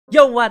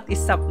Yo, what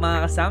is up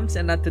mga kasams?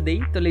 And today,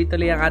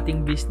 tuloy-tuloy ang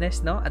ating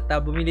business, no? At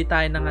bumili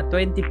tayo ng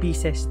 20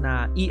 pieces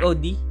na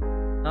EOD,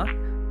 no?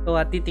 So,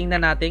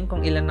 titingnan natin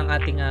kung ilan ang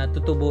ating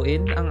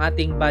tutubuin. Ang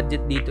ating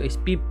budget dito is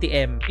 50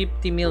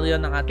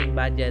 million ang ating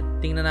budget.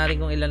 Tingnan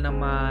natin kung ilan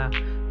ang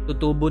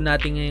tutubo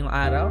natin ngayong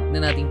araw.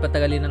 Na nating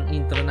patagalin ang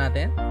intro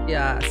natin.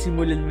 Kaya,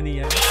 simulan mo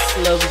niya.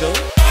 Let's go!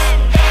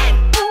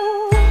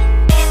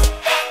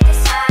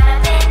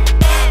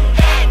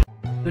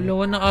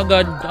 Dalawa na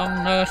agad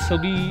ang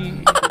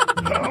nasabi.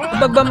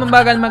 Kapag ba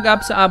mabagal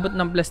mag-up sa abot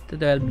ng plus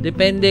 12,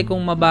 depende kung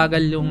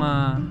mabagal yung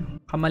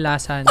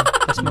kamalasan,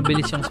 tapos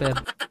mabilis yung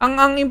swerte.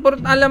 Ang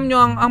important, alam nyo,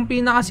 ang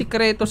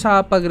pinakasikreto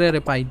sa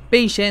pagre-refine,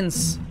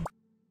 patience.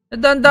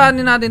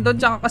 Nadandaanin natin to,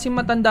 tsaka kasi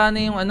matanda na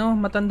yung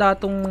matanda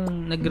tong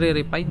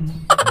nagre-refine.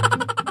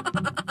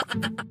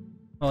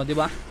 O,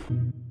 diba?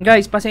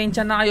 Guys,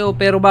 pasensya na kayo,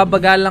 pero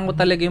babagalan ko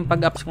talaga yung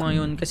pag-ups ko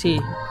ngayon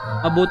kasi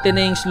mabuti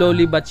na yung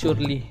slowly but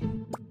surely.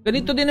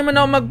 Ganito din naman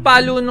ako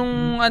magpalo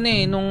nung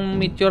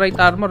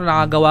meteorite armor.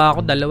 Nakagawa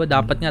ako dalawa.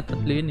 Dapat nga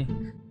tatlo yun eh.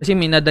 Kasi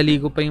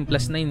minadali ko pa yung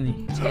plus 9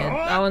 eh.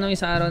 Ako nung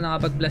isang araw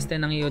nakapag plus 10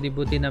 ng EOD,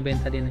 buti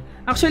nabenta din eh.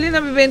 Actually,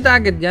 nabibenta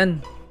agad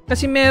yan.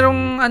 Kasi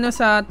merong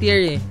sa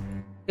tier eh.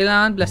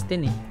 Kailangan plus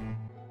 10 eh.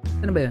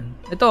 Ano ba yun?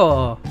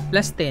 Ito,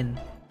 plus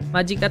 10.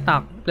 Magic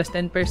attack, plus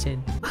 10%.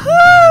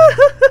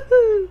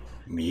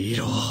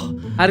 Miro.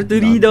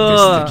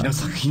 Ardurido.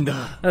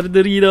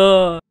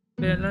 Ardurido.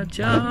 Bella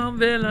ciao,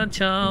 bella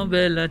ciao,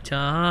 bella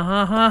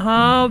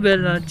ciao,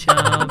 bella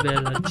ciao,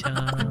 bella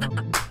ciao.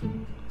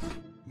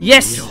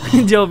 Yes!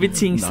 Jobit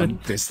Singson.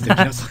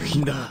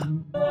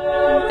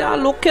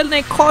 Local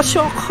na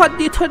kosyo ko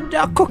dito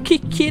na ako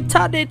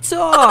kikita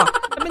dito.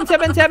 7.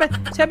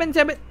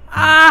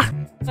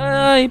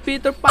 Ay,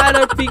 Peter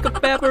Piper, Pika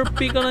Pepper,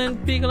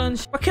 Pikalan.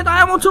 Bakit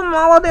ayaw mo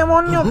tumawa,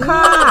 demonyo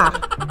ka?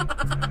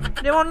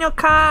 Demonyo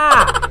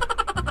ka!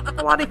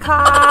 Wadi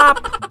ka!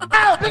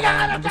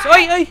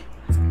 Oy!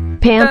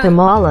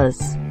 Panthermalas.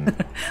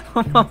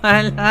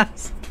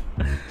 Pamalas.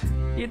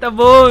 Tita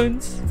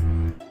Bones.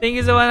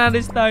 Thank you sa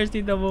 100 stars,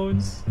 Tita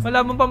Bones.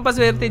 Wala mong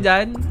pampaswerte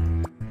dyan.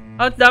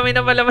 Dami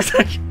na pala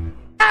masakit.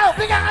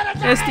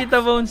 Yes, Tita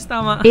Bones,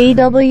 tama.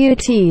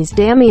 AWT's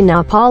Dami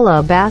na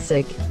pala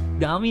basic.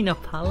 Dami na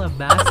pala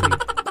basic.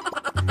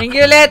 Thank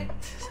you ulit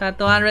sa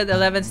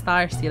 211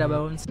 stars, Tita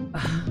Bones.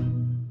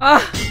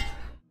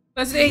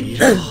 Plus 8.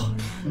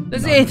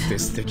 Plus 8.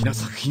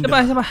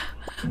 Saba.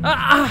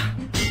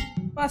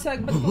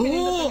 Pasag. Ba't ko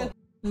pinita talaga?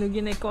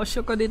 Lagi na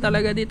ikosyo ko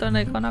talaga dito.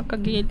 Na ikaw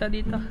nakakita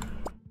dito.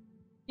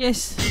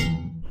 Yes.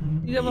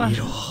 Dito ba?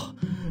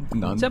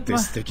 Saba.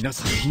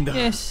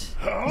 Yes.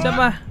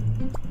 Saba.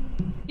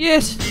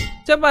 Yes.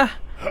 Saba.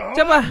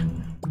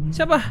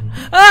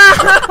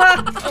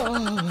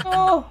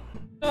 No.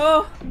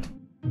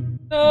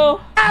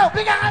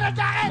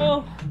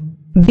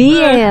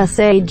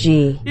 BASAG.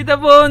 Tita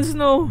Bones,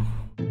 no.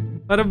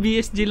 Para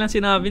BSG lang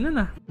sinabi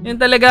nun Yan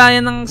talaga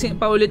yan ang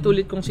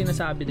paulit-ulit kong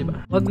sinasabi, di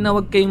ba? Wag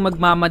kayong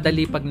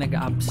magmamadali pag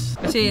nag-ups.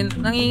 Kasi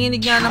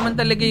nanginginig nga naman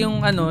talaga yung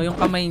yung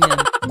kamay niya.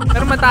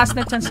 Pero mataas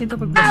na chance nito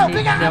pag plus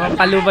 8. Diba?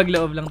 Palubag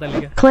loob lang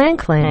talaga. Clang.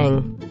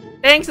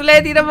 Thanks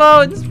ulit, Tita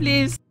Bones,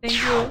 please. Thank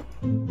you.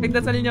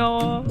 Pagdasal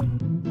niyo ako.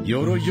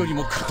 Yoroi yori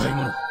mo katai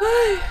mono.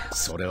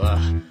 Sore wa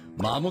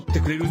mamotte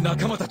kureru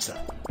nakamatachi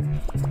da.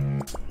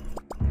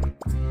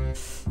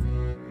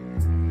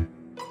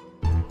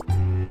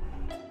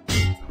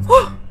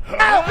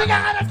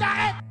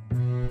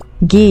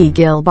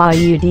 Gigil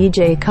Bayu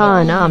DJ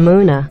Khan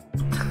Amuna.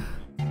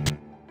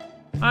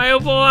 Ayaw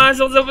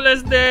pumasok sa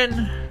plus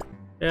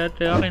 10.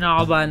 Kaya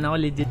kinakabahan ako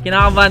legit.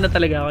 Kinakabahan na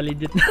talaga ako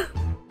legit.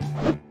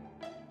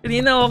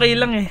 Kanina okay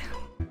lang eh.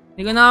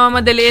 Hindi ko na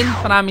mamadaliin.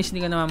 Promise,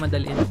 hindi ko na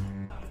mamadaliin.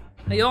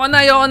 Ayoko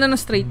na ng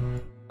straight.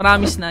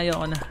 Promise na,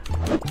 ayoko na.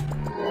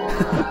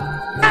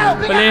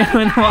 Palayin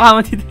mo na mukha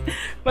mo dito.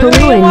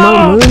 Puluin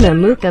mo muna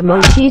muka mo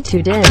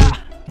titu din.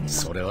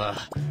 それは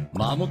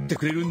守って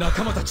くれる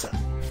仲間たちだ。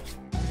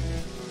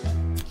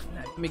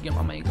Bigyan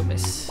kamay ko,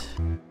 bes.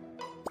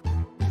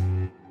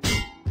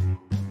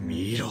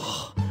 見ろ、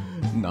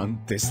なん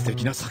て素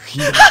敵な作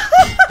品だ。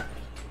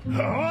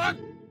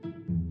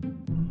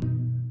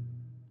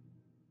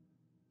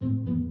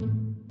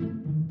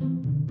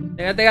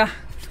Teka.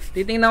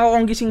 Titingnan ko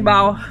kung gising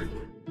ba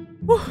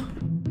ako.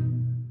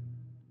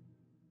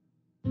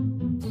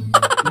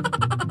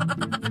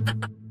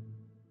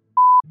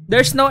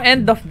 There's no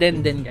end of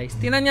Denden, guys.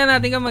 Tingnan niya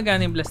natin kung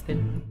magkano yung plus 10.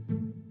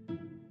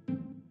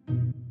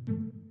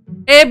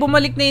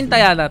 Bumalik na yung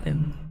taya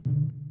natin.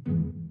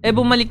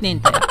 Bumalik na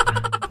yung taya.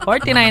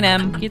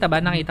 49M. Kita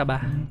ba? Nakita ba?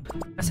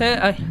 Kasi,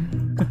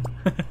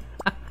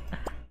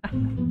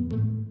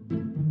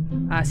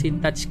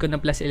 sin touch ko na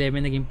plus 11,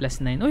 naging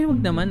plus 9. Uy,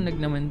 wag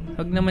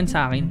naman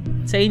sa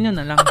akin. Sa inyo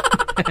na lang.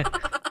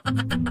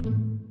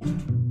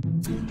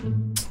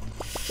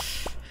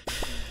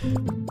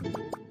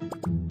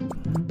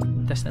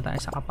 Test na tayo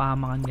sa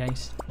kapahamakan,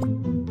 guys.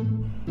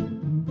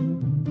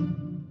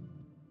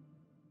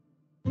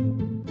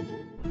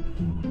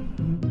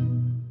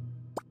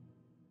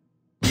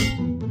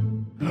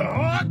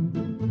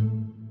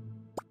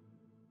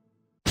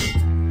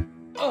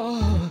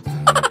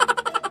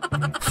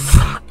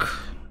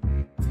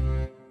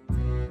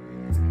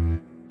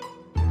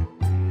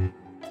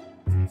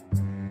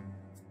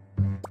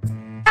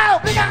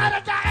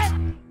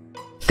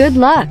 Good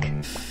luck.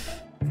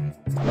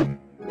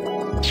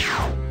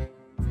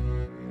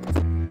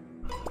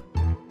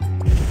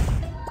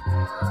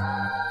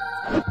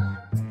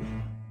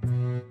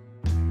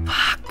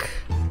 Fuck.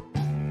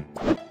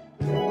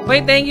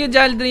 Wait, thank you,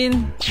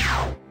 Jaldrin.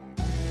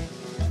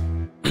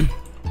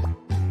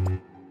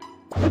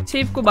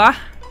 Save ko ba?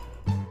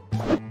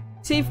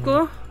 Save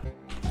ko?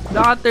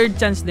 Baka third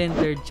chance din,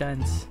 third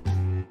chance.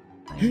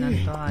 Ayun na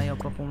to, ayaw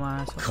pa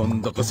pumasok.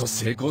 今度こそ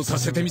成功さ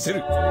せてみせ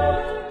る。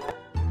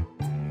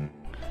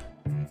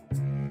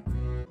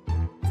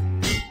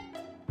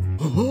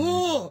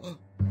おお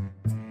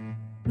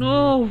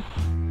No!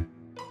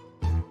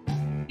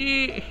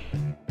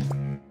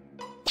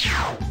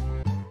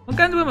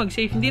 Magkano ba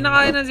mag-save? Hindi na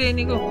kaya ng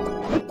ZENY ko.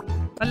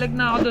 Palag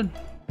na ako dun.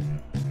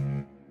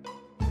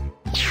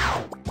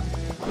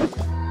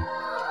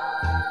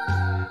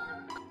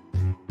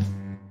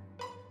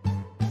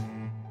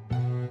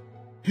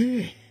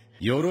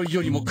鎧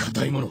よりも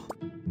硬いもの。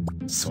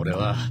それ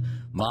は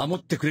守っ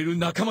てくれる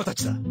仲間た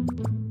ちだ。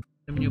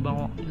 Alam nyo ba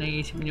kung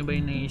naiisip nyo ba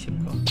yung naiisip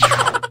ko?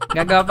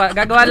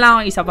 Gagawa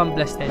lang ako isa pang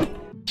blasted.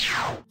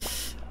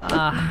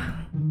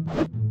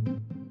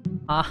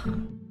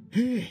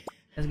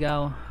 Let's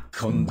go.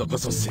 今度こ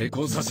そ成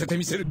功させて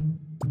みせる。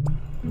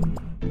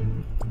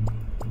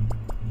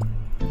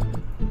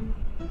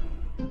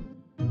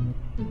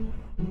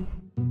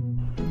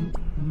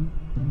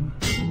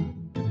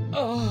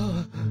あ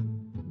あ。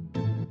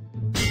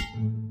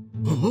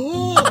お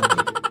お。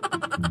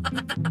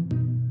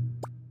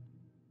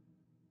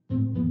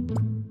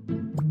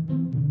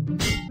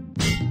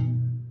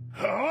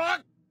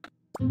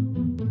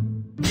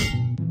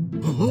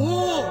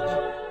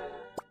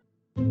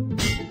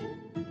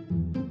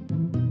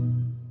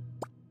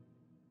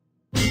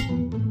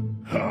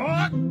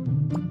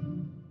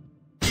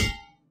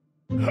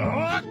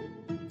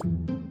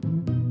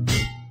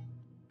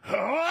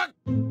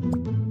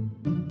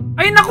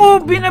 Ay naku,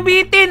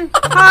 binabitin!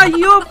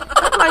 Hayop!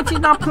 Like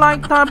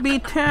sinaplag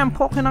tabitin.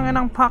 Pokin ang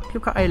inang pack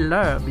you ka. I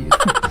love you.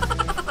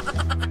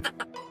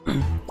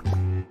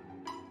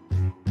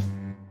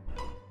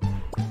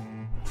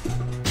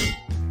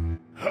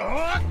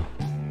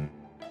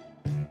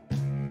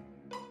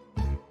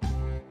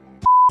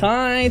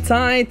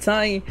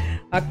 Tay.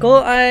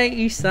 Ako ay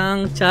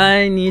isang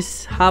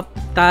Chinese, half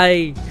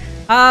Thai.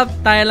 Half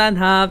Thailand,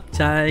 half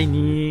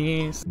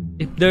Chinese.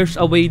 If there's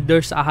a way,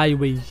 there's a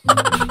highway.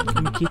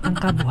 Kumikitang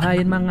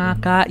kabuhayan mga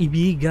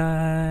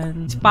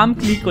kaibigan. Spam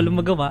click,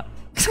 walang magawa.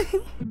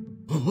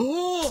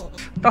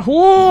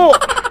 Taho!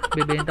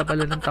 Bebenta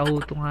pala ng taho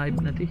itong hype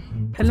natin.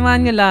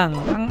 Kalmahan nyo lang.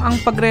 Ang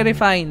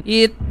pagre-refine,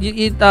 it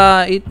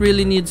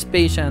really needs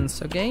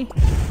patience, okay?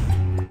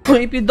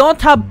 If you don't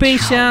have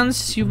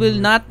patience, you will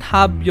not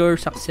have your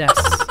success.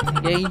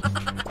 Okay?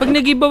 Pag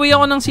nag-giveaway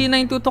ako ng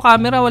C922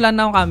 camera, wala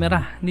na akong camera.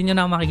 Hindi nyo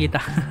na ako makikita.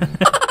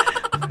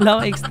 Wala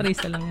akong extra,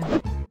 isa lang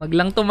yan. Wag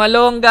lang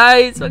tumalong,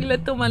 guys. Wag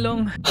lang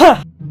tumalong.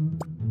 Ha!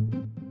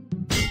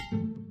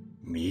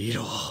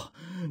 Miro,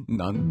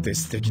 なんて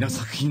素敵な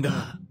作品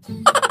だ。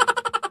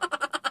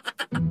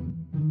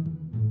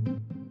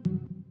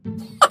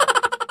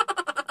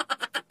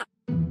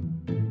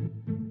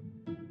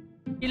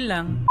Chill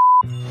lang.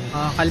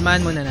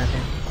 Kalmahan muna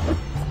natin.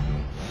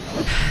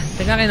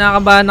 Teka,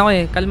 kinakabahan ako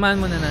eh. Kalmahan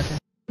muna natin.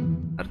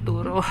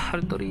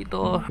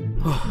 Arturito.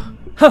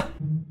 Ha!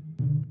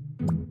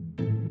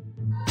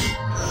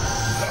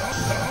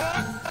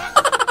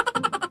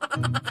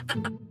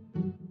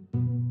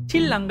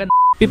 Chill lang.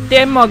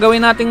 50M mo,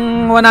 gawin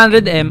nating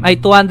 100M. Ay,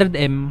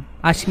 200M.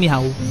 Ask me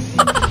how.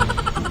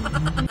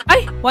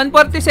 Ay,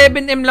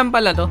 147M lang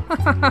pala to.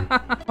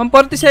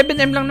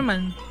 147M lang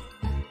naman.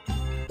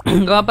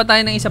 Gawa pa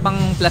tayo ng isa pang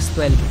plus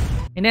 12.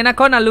 Hindi na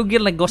ako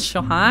nalugir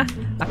negosyo, ha?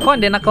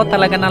 Hindi na ako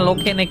talaga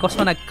nalugi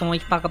negosyo.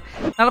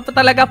 Dapat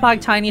talaga pag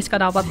Chinese ka,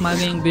 dapat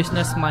maging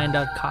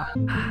business-minded ka.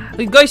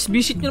 Hey guys,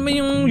 visit nyo naman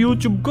yung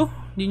YouTube ko.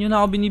 Hindi nyo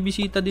na ako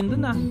binibisita din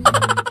dun, ha?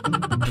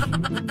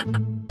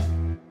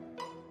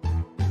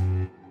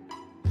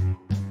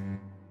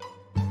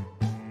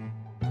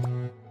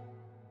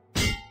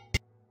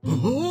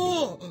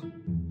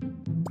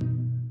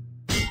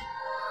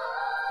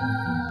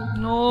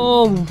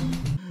 No!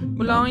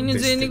 Kulangin yung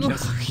ZENY ko.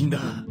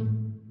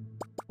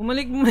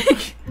 Bumalik.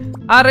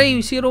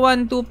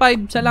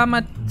 Aray0125,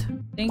 salamat.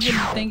 Thank you.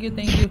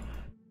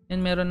 Yan,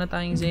 meron na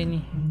tayong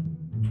ZENY.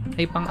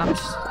 Ay, pang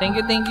apps. Thank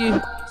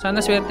you. Sana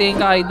swertein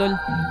ka, idol.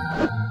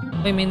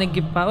 Uy, may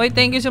nag-gift pa. Uy,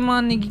 thank you sa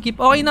mga nag-gift.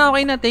 Okay na.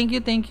 Thank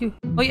you.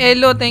 Uy,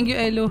 Elo, thank you,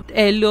 Elo.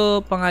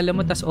 Elo, pangalan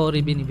mo, tas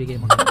Ori binibigay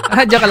mo.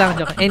 Joke lang.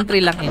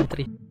 Entry.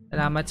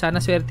 Salamat. Sana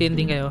swertein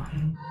din kayo.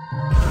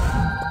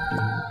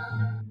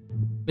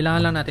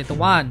 Bilangan lang natin ito.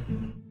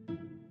 1,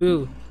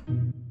 2,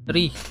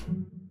 3,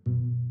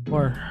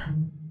 4,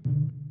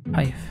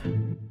 5.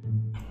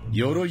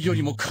 鎧よ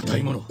りも硬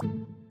いもの。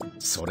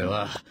それ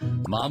は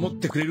守っ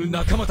てくれる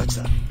仲間たち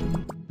だ。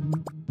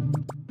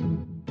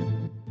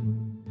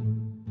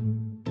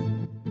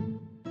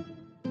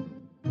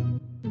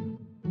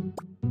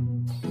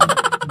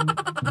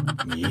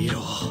見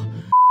ろ。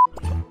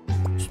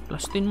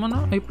Plus plus 10 mo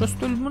na. Ay, plus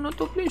 12 mo na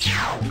to, please.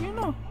 Bigay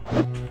na.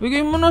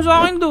 Bigay mo na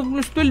sa akin to.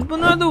 Plus 12 mo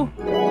na to.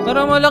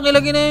 Para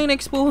malaki-laki na yung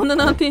next puhunan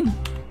natin.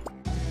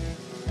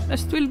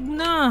 Plus 12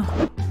 na.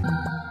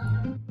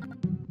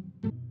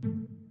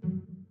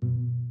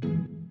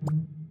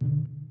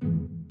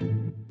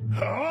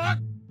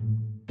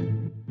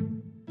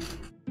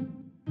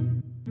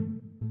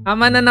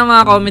 Tama na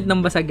mga comment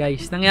ng basa,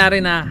 guys. Nangyari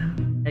na.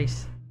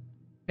 Guys,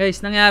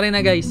 nangyari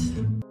na, guys.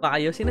 Pa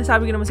kayo,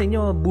 sinasabi ko naman sa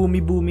inyo,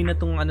 boomy na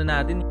tong ano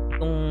natin,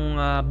 tong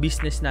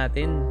business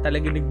natin.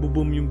 Talaga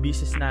nagbo-boom yung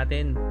business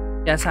natin.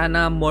 Kaya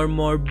sana more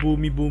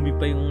boomy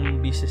pa yung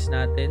business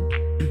natin.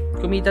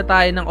 Kumita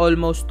tayo ng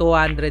almost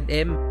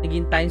 200M.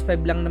 Naging times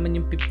 5 lang naman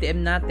yung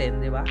 50M natin,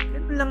 di ba?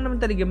 Ganun lang naman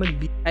talaga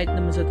kahit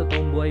naman sa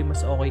totoong buhay,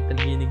 mas okay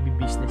talaga yung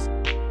nagbi-business.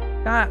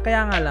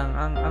 Kaya nga lang,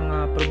 ang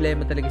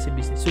problema talaga sa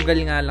business, sugal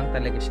nga lang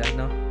talaga siya,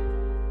 no?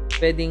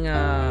 Pwedeng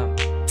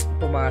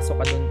pumasok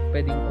ka dun,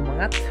 pwedeng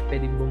umangat,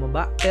 pwedeng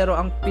bumaba, pero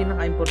ang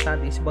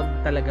pinaka-importante is wag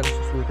talagang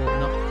susuko,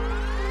 no?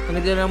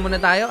 Hanggang na muna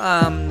tayo.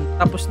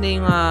 Tapos na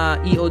yung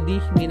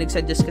EOD, may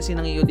nagsuggest kasi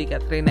ng EOD,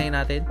 kaya try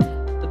na natin.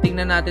 So,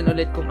 tingnan natin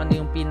ulit kung ano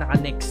yung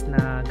pinaka-next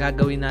na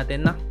gagawin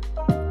natin, no?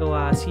 So,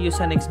 see you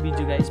sa next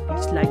video, guys.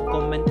 Please like,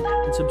 comment,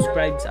 and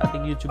subscribe sa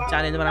ating YouTube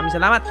channel. Maraming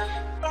salamat.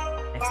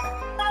 Next time.